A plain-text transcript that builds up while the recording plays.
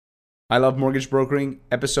I Love Mortgage Brokering,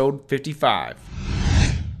 episode 55.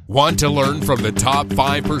 Want to learn from the top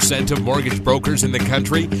 5% of mortgage brokers in the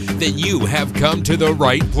country? Then you have come to the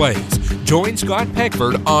right place. Join Scott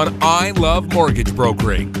Peckford on I Love Mortgage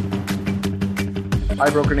Brokering. Hi,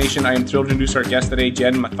 Broker Nation. I am thrilled to introduce our guest today,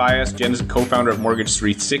 Jen Mathias. Jen is a co-founder of Mortgage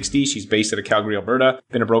 360. She's based out of Calgary, Alberta.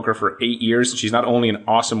 Been a broker for 8 years. She's not only an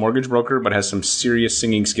awesome mortgage broker, but has some serious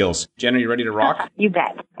singing skills. Jen, are you ready to rock? You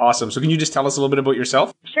bet. Awesome. So can you just tell us a little bit about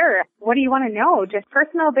yourself? Sure. What do you want to know? Just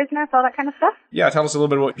personal, business, all that kind of stuff? Yeah, tell us a little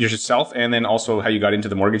bit about yourself and then also how you got into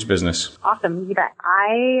the mortgage business. Awesome. You bet.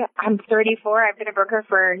 I'm 34. I've been a broker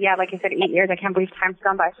for, like I said, 8 years. I can't believe time's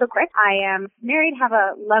gone by so quick. I am married, have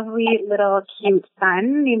a lovely little cute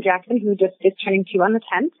son named Jackson who just is turning 2 on the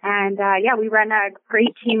 10th. And we run a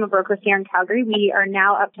great team of brokers here in Calgary. We are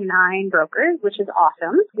now up to 9 brokers, which is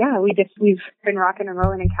awesome. Yeah, we've been rocking and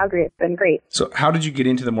rolling in Calgary. It's been great. So how did you get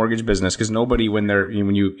into the mortgage business? Because nobody when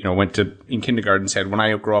you went in kindergarten said, when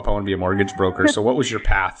I grow up, I want to be a mortgage broker. So what was your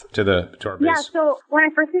path to our biz? Yeah, so when I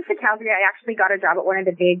first moved to Calgary, I actually got a job at one of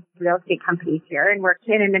the big real estate companies here and worked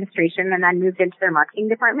in administration and then moved into their marketing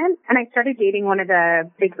department. And I started dating one of the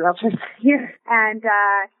big realtors here. And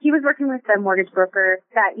he was working with a mortgage broker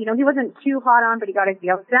that, he wasn't too hot on, but he got his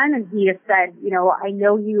deals done. And he just said, I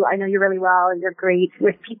know you really well. You're great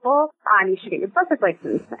with people. You should get your broker's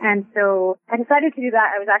license. And so I decided to do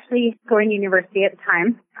that. I was actually going to university at the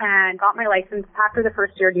time and got my license. After the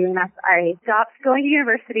first year doing this, I stopped going to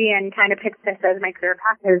university and kind of picked this as my career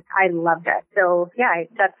path because I loved it. So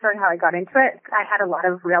that's sort of how I got into it. I had a lot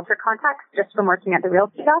of realtor contacts just from working at the real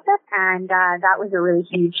estate office, and that was a really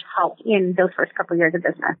huge help in those first couple of years of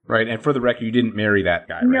business. Right. And for the record, you didn't marry that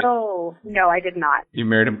guy, right? No, I did not. You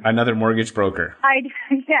married another mortgage broker.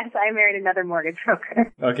 Yes, I married another mortgage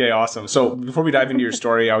broker. Okay, awesome. So before we dive into your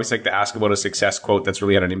story, I always like to ask about a success quote that's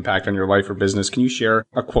really had an impact on your life or business. Can you share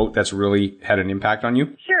a quote that's really had an impact on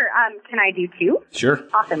you? Sure. Can I do 2? Sure.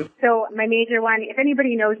 Awesome. So my major one, if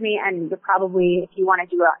anybody knows me, and you'll probably, if you want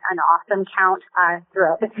to do an awesome count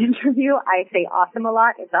throughout this interview, I say awesome a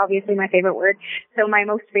lot. It's obviously my favorite word. So my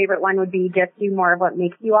most favorite one would be just do more of what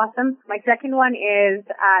makes you awesome. My second one is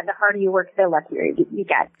the harder you work, the luckier you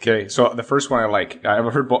get. Okay. So the first one I like.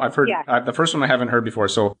 I've heard the first one I haven't heard before.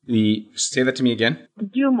 So say that to me again.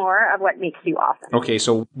 Do more of what makes you awesome. Okay.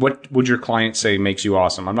 So what would your client say makes you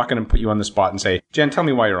awesome? I'm not going to put you on the spot and say, Jen, tell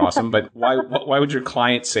me why you're awesome, but why would your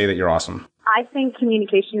client say that you're awesome? I think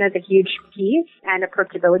communication is a huge piece and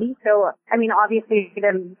approachability. So, obviously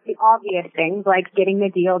the obvious things like getting the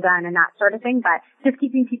deal done and that sort of thing, but just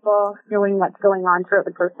keeping people knowing what's going on throughout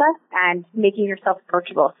the process and making yourself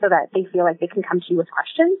approachable so that they feel like they can come to you with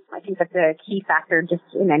questions. I think that's a key factor just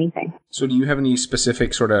in anything. So do you have any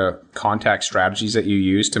specific sort of contact strategies that you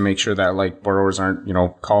use to make sure that borrowers aren't,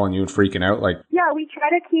 calling you and freaking out? Yeah, we try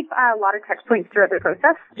to keep a lot of touch points throughout the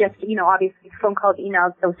process. Just, obviously phone calls,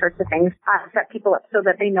 emails, those sorts of things. Set people up so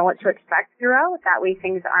that they know what to expect throughout. That way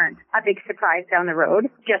things aren't a big surprise down the road.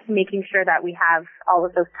 Just making sure that we have all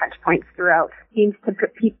of those touch points throughout seems to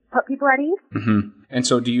put people at ease. Mm-hmm. And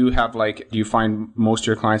so do you find most of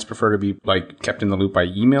your clients prefer to be kept in the loop by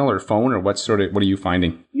email or phone, or what are you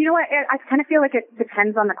finding? You know what? I kind of feel like it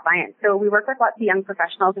depends on the client. So we work with lots of young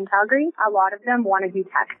professionals in Calgary. A lot of them want to do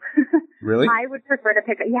text. Really? I prefer to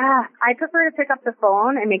pick up the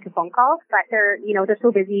phone and make a phone call, but they're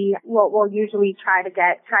so busy. We'll usually try to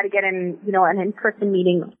get in, an in-person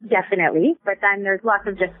meeting, definitely. But then there's lots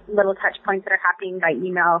of just little touch points that are happening by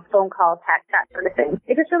email, phone call, text, that sort of thing.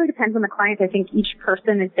 It just really depends on the client. I think each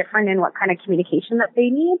person is different in what kind of communication that they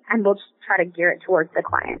need, and we'll just try to gear it towards the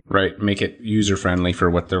client. Right. Make it user-friendly for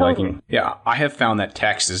what they're liking. Yeah. I have found that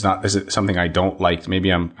text is something I don't like.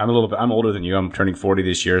 Maybe I'm older than you. I'm turning 40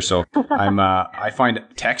 this year. So I find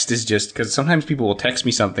text is just, because sometimes people will text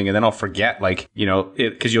me something and then I'll forget,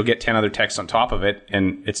 because you'll get 10 other texts on top of it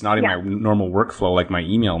and it's not in my normal workflow, like my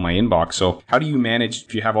email, my inbox. So how do you manage,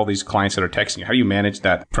 if you have all these clients that are texting you, how do you manage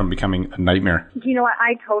that from becoming a nightmare? You know what?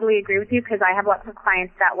 I totally agree with you, because I have lots of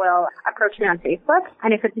clients that will approach me on Facebook,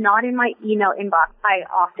 and if it's not in my email inbox, I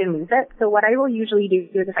often lose it. So what I will usually do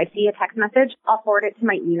is if I see a text message, I'll forward it to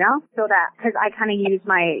my email, so that, because I kind of use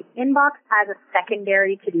my inbox as a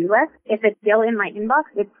secondary to-do list. If it's still in my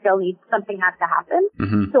inbox, it still needs, something has to happen.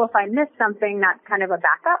 Mm-hmm. So if I miss something, that's kind of a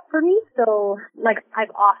backup for me. So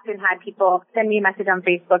I've often had people send me a message on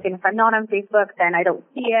Facebook, and if I'm not on Facebook, then I don't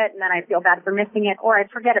see it, and then I feel bad for missing it, or I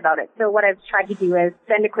forget about it. So what I've tried to do is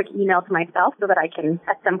send a quick email to myself so that I can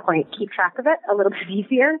at some point keep track of it a little bit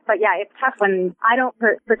easier. But yeah, it's tough when I don't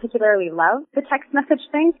particularly love the text message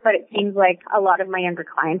thing, but it seems like a lot of my younger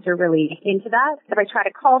clients are really into that. If I try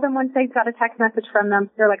to call them once I got a text message from them,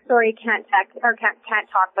 they're like, sorry, they can't text or can't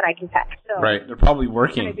talk, but I can text. So right. They're probably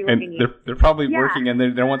working, and they're probably working, and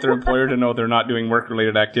they want their employer to know they're not doing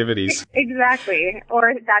work-related activities. Exactly.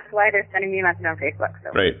 Or that's why they're sending me a message on Facebook.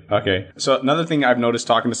 So. Right. Okay. So another thing I've noticed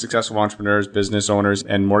talking to successful entrepreneurs, business owners,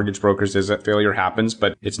 and mortgage brokers is that failure happens,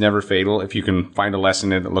 but it's never fatal if you can find a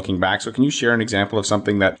lesson in it looking back. So can you share an example of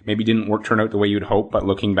something that maybe didn't turn out the way you'd hope, but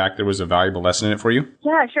looking back, there was a valuable lesson in it for you?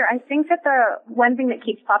 Yeah, sure. I think that the one thing that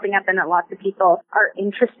keeps popping up and that lots of people are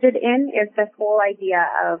interested in is this whole idea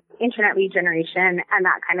of internet lead generation and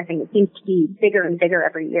that kind of thing. It seems to be bigger and bigger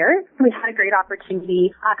every year. We had a great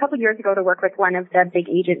opportunity a couple of years ago to work with one of the big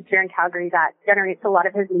agents here in Calgary that generates a lot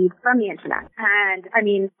of his leads from the internet. And I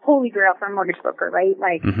mean, holy grail for a mortgage broker, right?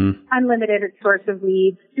 Like unlimited source of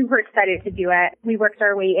leads, super excited to do it. We worked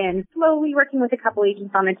our way in slowly, working with a couple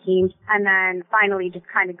agents on the team, and then finally just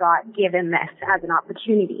kind of got given this as an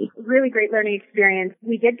opportunity. Really great learning experience.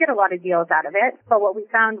 We did get a lot of deals out of it, but what we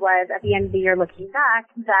found was at the end of the year looking back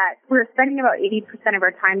that we were spending about 80% of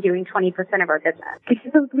our time doing 20% of our business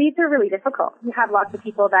because those leads are really difficult. You have lots of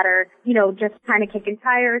people that are, just kind of kicking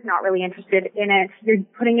tires, not really interested in it. You're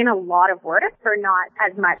putting in a lot of work for not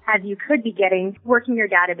as much as you could be getting working your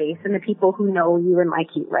database and the people who know you and like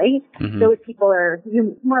you, right? Those people are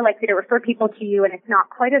more likely to refer people to you, and it's not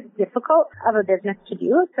quite as difficult of a business to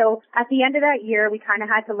do. So at the end of that year, we kind of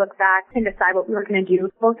had to look back and decide what we were going to do.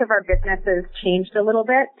 Both of our businesses changed a little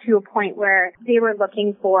bit to a point where they were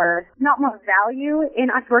looking for not more value in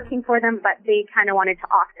us working for them, but they kind of wanted to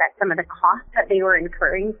offset some of the costs that they were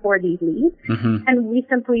incurring for these leads. And we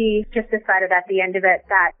simply just decided at the end of it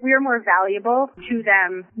that we are more valuable to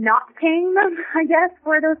them not paying them, I guess,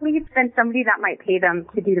 for those leads than somebody that might pay them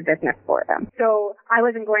to do the business for them. So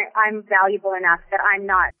I'm valuable enough that I'm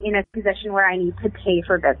not in a position where I need to pay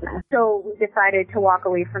for business. So we decided to walk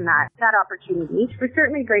away from that opportunity. It was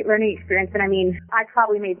certainly a great learning experience. And I mean, I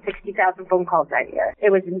probably made 60,000 phone calls that year.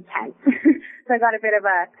 It was intense. So I got a bit of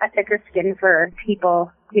a thicker skin for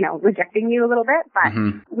people rejecting you a little bit, but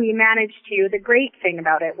we managed to. The great thing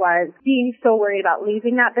about it was being so worried about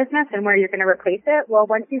leaving that business and where you're going to replace it. Well,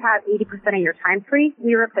 once you have 80% of your time free,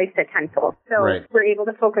 we replaced it tenfold. So we're able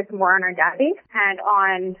to focus more on our database and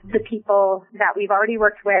on the people that we've already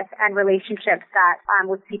worked with and relationships that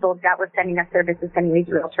with people that were sending us their business anyways,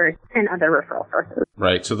 realtors and other referral sources.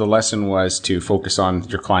 Right. So the lesson was to focus on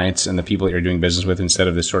your clients and the people that you're doing business with instead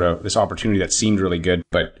of this opportunity that seemed really good,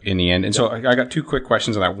 but in the end. And so I got two quick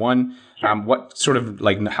questions on that. One, what sort of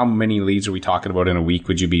how many leads are we talking about in a week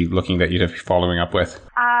would you be looking that you'd be following up with?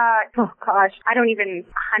 Oh gosh, I don't even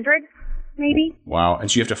 100. Maybe. Wow. And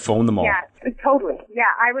so you have to phone them all. Yeah, totally. Yeah,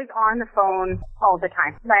 I was on the phone all the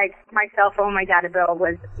time. Like my cell phone, my data bill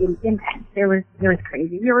was intense. It was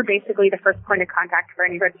crazy. We were basically the first point of contact for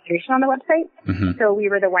any registration on the website. So we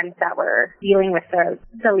were the ones that were dealing with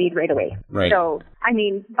the lead right away. Right. So,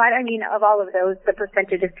 of all of those, the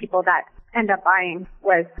percentage of people that end up buying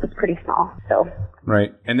was pretty small. So.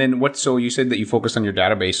 Right. And then so you said that you focused on your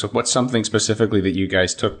database. So what's something specifically that you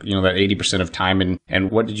guys took, that 80% of time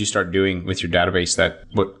and what did you start doing with your database that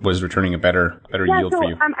was returning a better yield for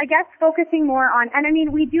you? I guess focusing more on, and I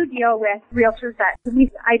mean, we do deal with realtors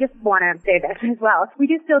I just want to say this as well. We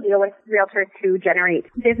do still deal with realtors who generate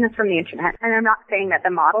business from the internet. And I'm not saying that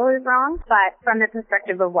the model is wrong, but from the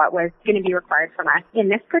perspective of what was going to be required from us in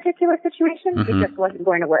this particular situation, it just wasn't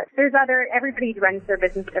going to work. Everybody runs their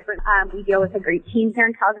business different. We deal with a great team here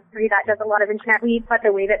in Calgary that does a lot of internet leads, but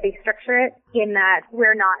the way that they structure it in that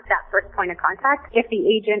we're not that first point of contact. If the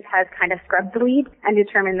agent has kind of scrubbed the lead and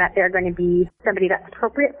determined that they're going to be somebody that's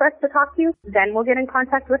appropriate for us to talk to, then we'll get in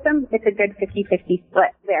contact with them. It's a good 50-50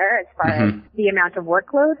 split there as far as the amount of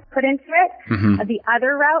workload put into it. The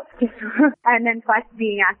other route, and then plus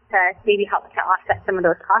being asked to maybe help to offset some of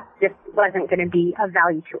those costs just wasn't going to be of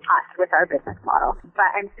value to us with our business model.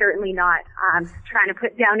 But I'm certainly not trying to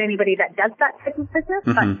put down anybody that does that type of business,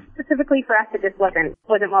 but specifically for us, it just wasn't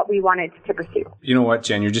what we wanted to pursue. You know what,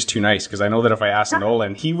 Jen, you're just too nice, because I know that if I asked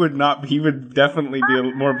Nolan, he would definitely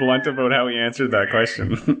be more blunt about how he answered that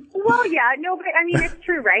question. Well, yeah, no, but I mean, it's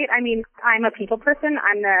true, right? I mean, I'm a people person.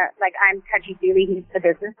 I'm touchy-feely, he's the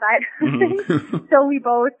business side of things. So we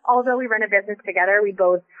both, although we run a business together, we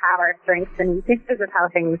both have our strengths and weaknesses of how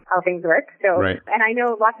things work. So, and I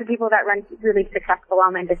know lots of people that run really successful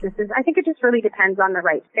online businesses. I think it just really depends on the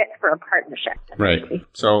right fit for a partnership. Right.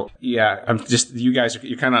 So, yeah, you guys,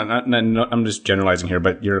 you're kind of, I'm just generalizing here,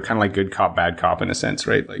 but you're kind of like good cop, bad cop in a sense,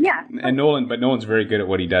 right? Like, yeah. And Nolan's very good at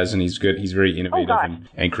what he does, and he's good. He's very innovative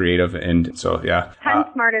and creative. And so, yeah. I'm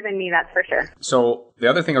smarter than me, that's for sure. So, The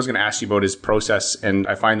other thing I was going to ask you about is process. And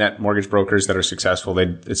I find that mortgage brokers that are successful,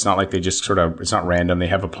 it's not like they just it's not random. They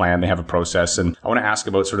have a plan, they have a process. And I want to ask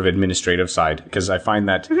about sort of administrative side, because I find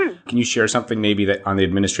that, can you share something maybe that on the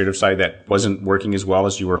administrative side that wasn't working as well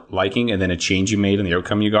as you were liking, and then a change you made and the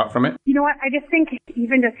outcome you got from it? You know what? I just think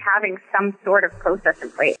even just having some sort of process in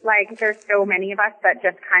place, like there's so many of us that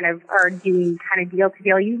just kind of are doing kind of deal to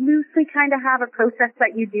deal. You loosely kind of have a process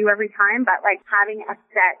that you do every time, but like having a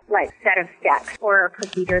set of steps or a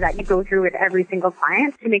procedure that you go through with every single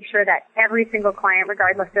client to make sure that every single client,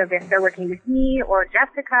 regardless of if they're working with me or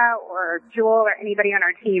Jessica or Joel or anybody on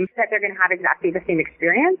our team, that they're going to have exactly the same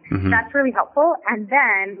experience. That's really helpful. And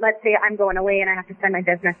then let's say I'm going away and I have to send my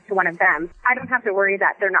business to one of them. I don't have to worry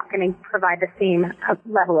that they're not going to provide the same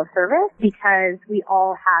level of service because we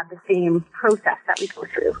all have the same process that we go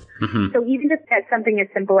through. So even just at something as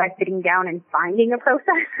simple as sitting down and finding a process,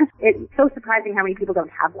 it's so surprising how many people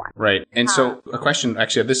don't have one. Right. And so a question,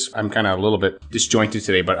 actually, I'm kind of a little bit disjointed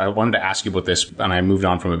today, but I wanted to ask you about this, and I moved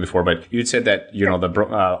on from it before, but you had said that,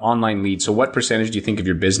 the online leads. So what percentage do you think of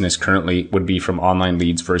your business currently would be from online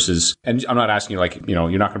leads versus, and I'm not asking you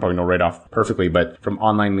you're not going to probably know right off perfectly, but from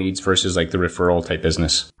online leads versus like the referral type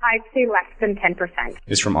business? I'd say less than 10%.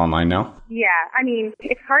 Is from online now? Yeah. I mean,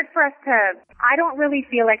 it's hard for us I don't really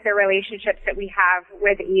feel like the relationships that we have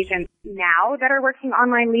with agents now that are working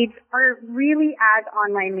online leads are really as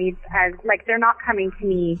online leads as, like, they're not coming to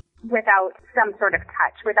me without some sort of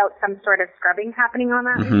touch, without some sort of scrubbing happening on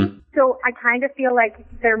that lead. So I kind of feel like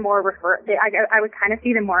they're more I would kind of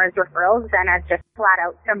see them more as referrals than as just flat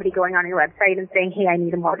out somebody going on your website and saying, hey, I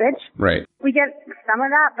need a mortgage. Right. We get some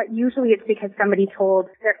of that, but usually it's because somebody told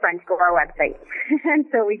their friend to go to our website. And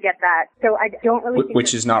so we get that. So I don't really think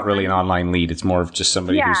which is not really an online lead. It's more of just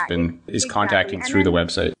somebody who's contacting through the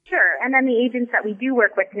website. Sure. And then the agents that we do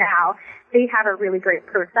work with now, they have a really great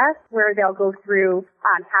process where they'll go through,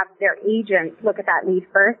 have their agents look at that lead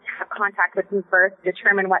first, have contact with them first,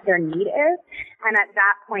 determine what their need is, and at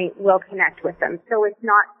that point we'll connect with them. So it's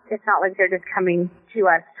not like they're just coming to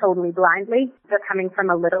us totally blindly. They're coming from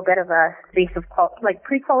a little bit of a space of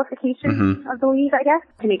pre-qualification of the lead, I guess,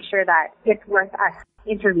 to make sure that it's worth us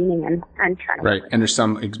intervening and trying to right. And there's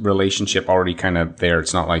some relationship already kind of there.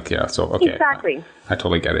 It's not like, okay. Exactly. I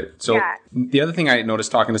totally get it. So the other thing I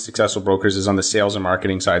noticed talking to successful brokers is on the sales and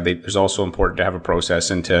marketing side, there's also important to have a process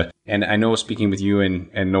and I know speaking with you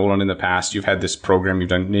and Nolan in the past, you've had this program, you've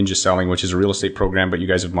done Ninja Selling, which is a real estate program, but you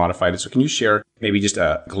guys have modified it. So can you share maybe just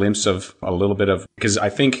a glimpse of a little bit of, because I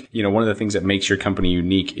think, one of the things that makes your company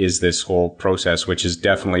unique is this whole process, which is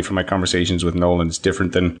definitely from my conversations with Nolan, it's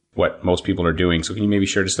different than what most people are doing. So can you maybe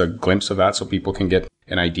share just a glimpse of that so people can get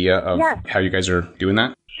an idea of how you guys are doing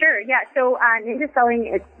that? Sure, yeah. So Ninja Selling,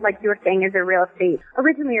 it's like you were saying, is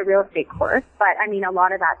originally a real estate course, but I mean, a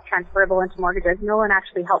lot of that's transferable into mortgages. Nolan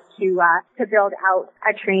actually helped to build out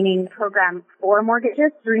a training program for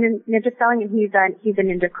mortgages through Ninja Selling, and he's a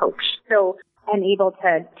Ninja coach. So and able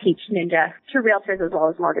to teach Ninja to realtors as well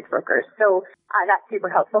as mortgage brokers. So that's super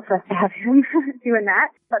helpful for us to have him doing that.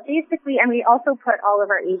 But basically, and we also put all of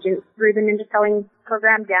our agents through the Ninja Selling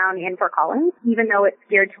program down in Fort Collins. Even though it's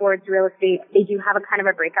geared towards real estate, they do have a kind of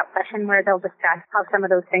a breakout session where they'll discuss how some of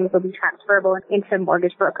those things will be transferable into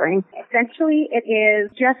mortgage brokering. Essentially, it is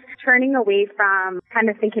just turning away from kind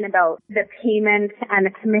of thinking about the payment and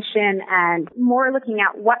the commission and more looking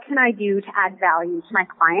at what can I do to add value to my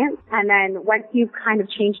clients. And then once you've kind of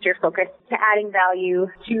changed your focus to adding value,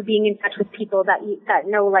 to being in touch with people that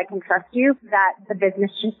know, like, and trust you, that the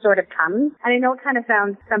business just sort of comes. And I know it kind of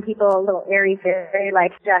sounds, some people, a little airy-fairy,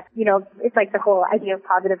 like just, it's like the whole idea of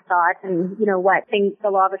positive thought and, the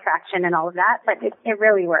law of attraction and all of that, but it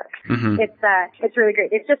really works. It's really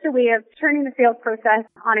great. It's just a way of turning the sales process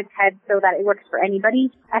on its head so that it works for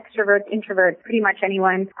anybody, extroverts, introverts, pretty much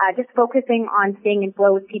anyone, just focusing on staying in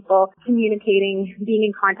flow with people, communicating, being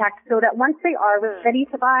in contact so that once they are ready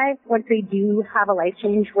to buy, once they do have a life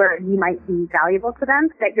change where you might be valuable to them,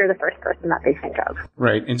 that you're the first person that they think of.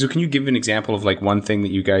 Right. And so can you give an example of like one thing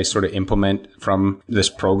that you guys sort of implement from this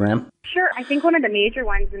program? Sure. I think one of the major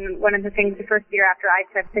ones, and one of the things the first year after I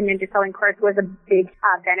took the Ninja Selling course was a big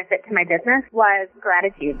benefit to my business, was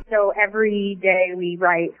gratitude. So every day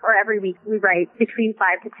every week we write between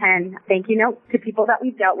 5 to 10 thank you notes to people that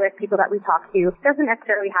we've dealt with, people that we talked to. It doesn't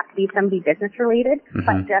necessarily have to be somebody business related,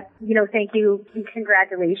 but just, thank you,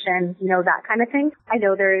 congratulations, that kind of thing. I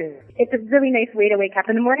know it's a really nice way to wake up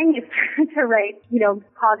in the morning is to write,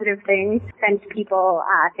 positive things, send people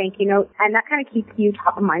thank you notes, and that kind of keeps you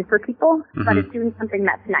top of mind for people. people, but it's doing something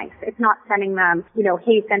that's nice. It's not sending them,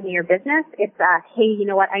 hey, send me your business. It's, hey, you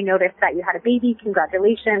know what? I noticed that you had a baby.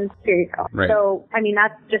 Congratulations. Here you go. Right. So, I mean,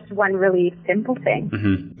 that's just one really simple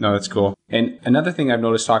thing. No, that's cool. And another thing I've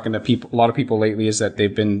noticed talking to people, a lot of people lately, is that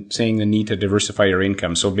they've been saying the need to diversify your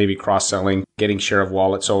income. So maybe cross-selling, getting share of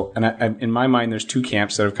wallet. So, and in my mind, there's two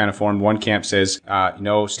camps that have kind of formed. One camp says,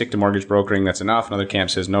 stick to mortgage brokering. That's enough. Another camp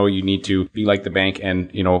says, no, you need to be like the bank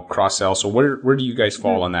and, cross-sell. So where do you guys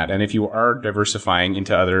fall on that? And if you are diversifying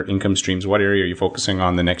into other income streams, what area are you focusing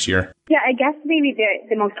on the next year? Yeah, I guess maybe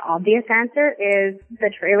the most obvious answer is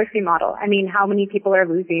the trailer fee model. I mean, how many people are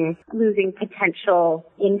losing potential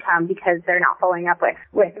income because they're not following up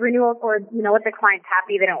with renewals, or, what the client's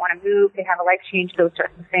happy, they don't want to move, they have a life change, those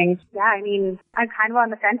sorts of things. Yeah, I mean, I'm kind of on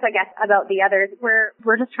the fence, I guess, about the others.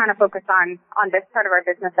 We're just trying to focus on this part of our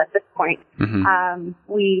business at this point.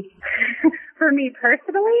 For me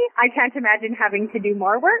personally, I can't imagine having to do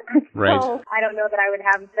more work. Right. So I don't know that I would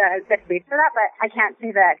have the space for that, but I can't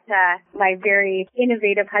say that my very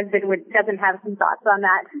innovative husband doesn't have some thoughts on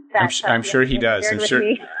that. I'm sure he does.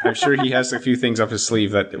 I'm sure he has a few things up his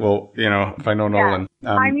sleeve that will, if I know Nolan.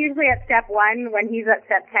 I'm usually at step 1 when he's at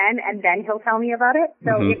step 10, and then he'll tell me about it.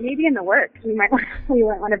 So it may be in the works. We might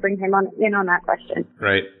want to bring him in on that question.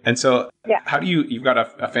 Right. And so how do you've got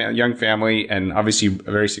a young family and obviously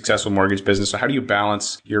a very successful mortgage business. So how do you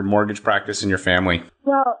balance your mortgage practice and your family?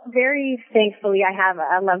 Well, very thankfully, I have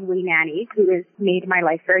a lovely nanny who has made my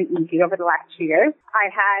life very easy over the last 2 years.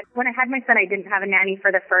 When I had my son, I didn't have a nanny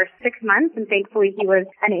for the first 6 months, and thankfully he was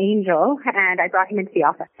an angel, and I brought him into the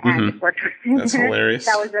office and just worked with him. That's hilarious.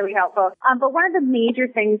 That was really helpful. But one of the major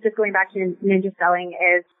things, just going back to Ninja Selling,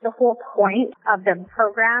 is the whole point of the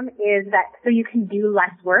program is that so you can do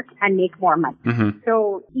less work and make more money.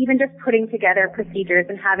 So even just putting together procedures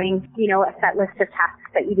and having, a set list of tasks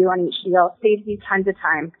that you do on each deal saves you tons of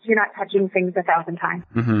time. You're not touching things 1,000 times.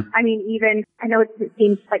 I mean, I know it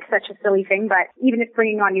seems like such a silly thing, but even if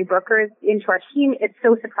bringing on new brokers into our team, it's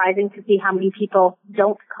so surprising to see how many people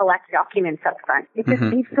don't collect documents up front. It just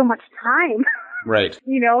saves so much time. Right.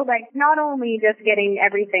 Not only just getting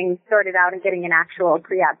everything sorted out and getting an actual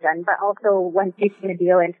pre-app done, but also once you send a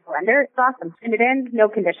deal into the lender, it's awesome. Send it in, no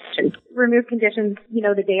conditions. Remove conditions,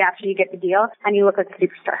 the day after you get the deal, and you look like a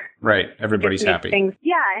superstar. Right. Everybody's happy.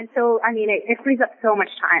 And so, I mean, it frees up so much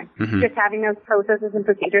time. Just having those processes and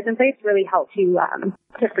procedures in place really help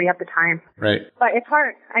to free up the time. Right. But it's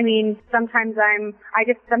hard. I mean, sometimes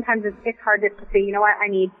sometimes it's hard just to say, you know what, I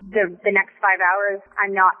need the next 5 hours,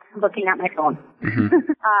 I'm not looking at my phone.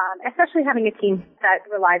 Especially having a team that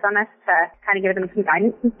relies on us to kind of give them some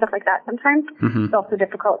guidance and stuff like that sometimes. It's also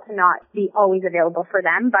difficult to not be always available for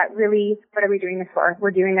them, but really, what are we doing this for?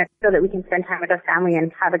 We're doing this so that we can spend time with our family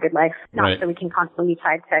and have a good life, not so we can constantly be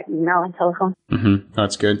tied to email and telephone.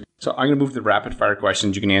 That's good. So I'm going to move to the rapid fire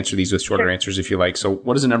questions. You can answer these with shorter answers if you like. So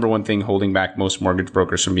what is the number one thing holding back most mortgage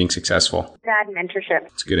brokers from being successful? Bad mentorship.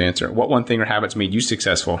 That's a good answer. What one thing or habits made you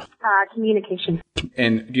successful? Communication.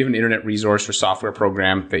 And do you have an internet resource or software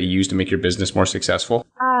program that you use to make your business more successful?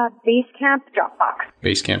 Basecamp, Dropbox.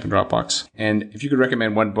 Basecamp and Dropbox. And if you could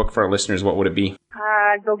recommend one book for our listeners, what would it be?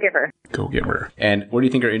 Go Giver. Go Giver. And where do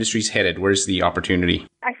you think our industry's headed? Where's the opportunity?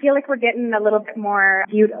 I feel like we're getting a little bit more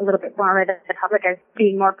viewed a little bit more by the public as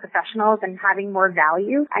being more professionals and having more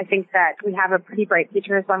value. I think that we have a pretty bright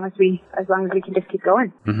future as long as we can just keep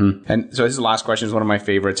going. And so this is the last question. Is one of my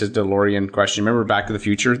favorites. It's a DeLorean question. Remember Back to the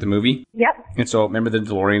Future, the movie? Yep. And so remember the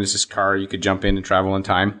DeLorean is this car you could jump in and travel in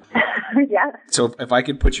time? Yeah. So if I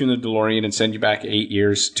could put you in the DeLorean and send you back 8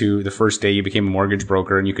 years to the first day you became a mortgage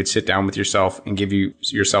broker, and you could sit down with yourself and give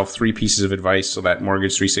yourself 3 pieces of advice so that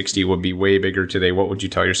Mortgage 360 would be way bigger today, what would you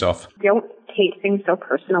tell yourself? Don't take things so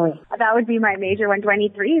personally. That would be my major one.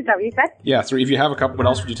 23, is that what you said? Yeah, 3. If you have a couple, what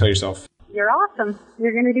else would you tell yourself? You're awesome.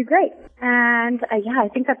 You're going to do great. And I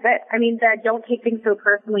think that's it. I mean, the don't take things so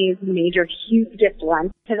personally is a major, hugest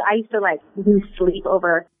one. Because I used to lose sleep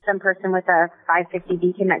over some person with a 550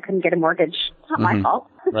 Beacon that couldn't get a mortgage. It's not my fault.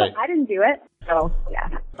 Right. I didn't do it. So,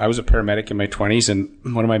 yeah. I was a paramedic in my 20s,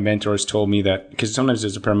 and one of my mentors told me that, because sometimes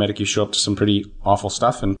as a paramedic, you show up to some pretty awful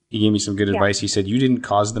stuff, and he gave me some good advice. He said, you didn't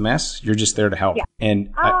cause the mess. You're just there to help. Yeah.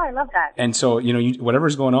 And I love that. And so,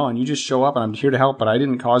 whatever's going on, you just show up, and I'm here to help, but I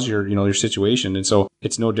didn't cause your situation. And so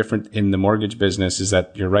it's no different in the mortgage business, is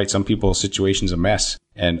that you're right. Some people's situation's a mess.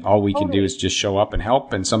 And all we can do is just show up and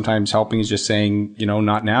help. And sometimes helping is just saying,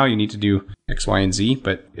 not now, you need to do X, Y, and Z.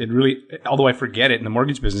 But it really, although I forget it in the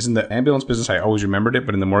mortgage business, in the ambulance business, I always remembered it.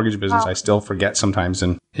 But in the mortgage business, I still forget sometimes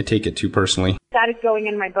and take it too personally. That is going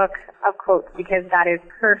in my book of quotes because that is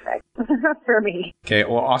perfect for me. Okay,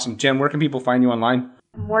 well, awesome. Jen, where can people find you online?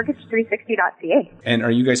 mortgage360.ca. And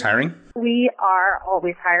are you guys hiring? We are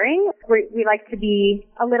always hiring. We like to be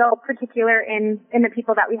a little particular in the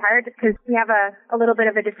people that we hire just because we have a little bit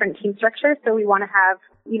of a different team structure. So we want to have,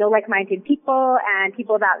 like-minded people and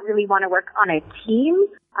people that really want to work on a team.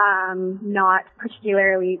 We're not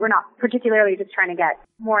particularly just trying to get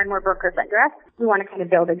more and more brokers under us. We want to kind of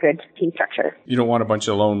build a good team structure. You don't want a bunch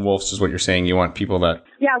of lone wolves is what you're saying. You want people that...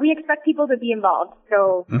 Yeah, we expect people to be involved.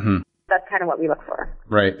 So that's kind of what we look for.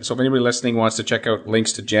 Right. So if anybody listening wants to check out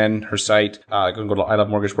links to Jen, her site, you can go to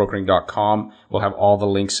ilovemortgagebrokering.com. We'll have all the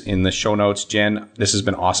links in the show notes. Jen, this has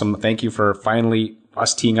been awesome. Thank you for finally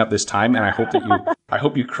us teeing up this time. And I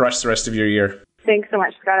hope you crush the rest of your year. Thanks so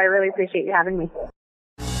much, Scott. I really appreciate you having me.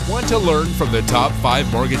 Want to learn from the top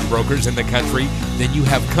 5 mortgage brokers in the country? Then you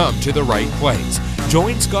have come to the right place.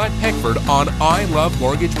 Join Scott Peckford on I Love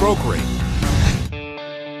Mortgage Brokering.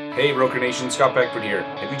 Hey, Broker Nation, Scott Peckford here.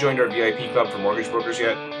 Have you joined our VIP club for mortgage brokers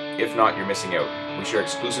yet? If not, you're missing out. We share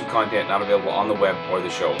exclusive content not available on the web or the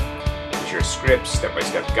show. We share scripts,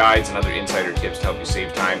 step-by-step guides, and other insider tips to help you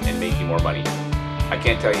save time and make you more money. I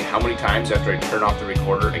can't tell you how many times after I turn off the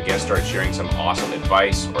recorder, a guest starts sharing some awesome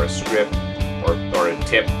advice or a script or a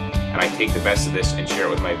tip, and I take the best of this and share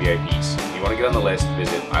it with my VIPs. If you want to get on the list,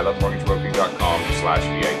 visit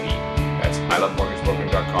ilovemortgagebrokering.com/VIP. That's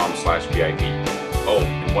ilovemortgagebrokering.com/VIP. Oh,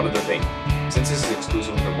 and one other thing. Since this is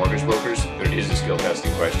exclusive for mortgage brokers, there is a skill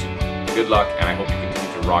testing question. Good luck, and I hope you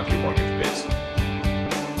continue to rock your mortgage biz.